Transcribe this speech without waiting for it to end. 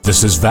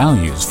This is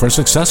Values for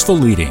Successful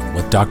Leading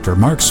with Dr.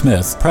 Mark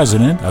Smith,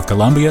 President of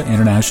Columbia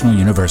International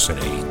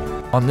University.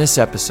 On this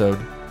episode,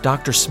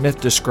 Dr. Smith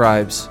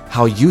describes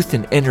how youth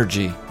and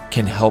energy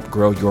can help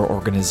grow your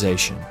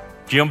organization.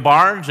 Jim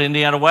Barnes,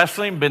 Indiana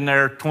Wesleyan, been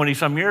there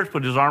 20-some years,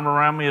 put his arm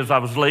around me as I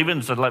was leaving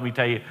and said, let me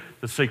tell you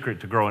the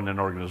secret to growing an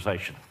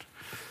organization.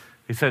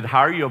 He said,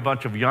 hire you a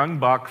bunch of young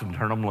bucks and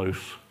turn them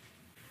loose.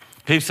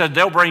 He said,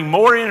 they'll bring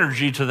more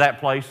energy to that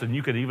place than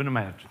you could even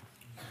imagine.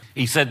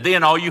 He said,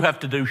 then all you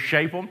have to do is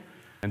shape them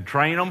and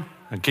train them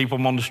and keep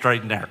them on the straight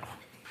and narrow.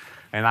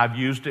 And I've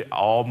used it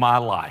all my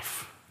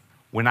life.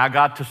 When I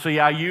got to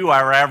CIU,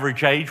 our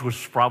average age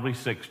was probably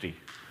 60.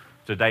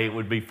 Today it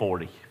would be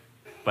 40.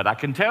 But I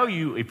can tell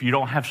you, if you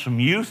don't have some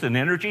youth and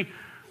energy,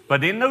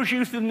 but in those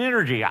youth and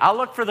energy, I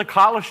look for the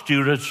college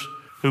students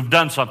who've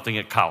done something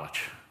at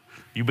college.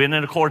 You been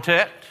in a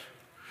quartet?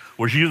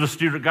 Was you the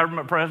student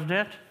government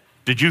president?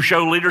 Did you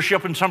show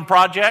leadership in some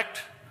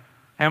project?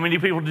 How many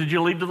people did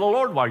you lead to the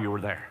Lord while you were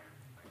there?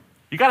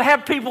 You got to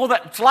have people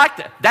that's like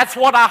that. That's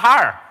what I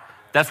hire.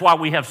 That's why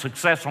we have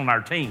success on our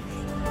team.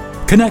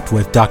 Connect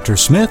with Dr.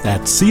 Smith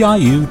at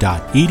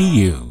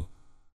ciu.edu.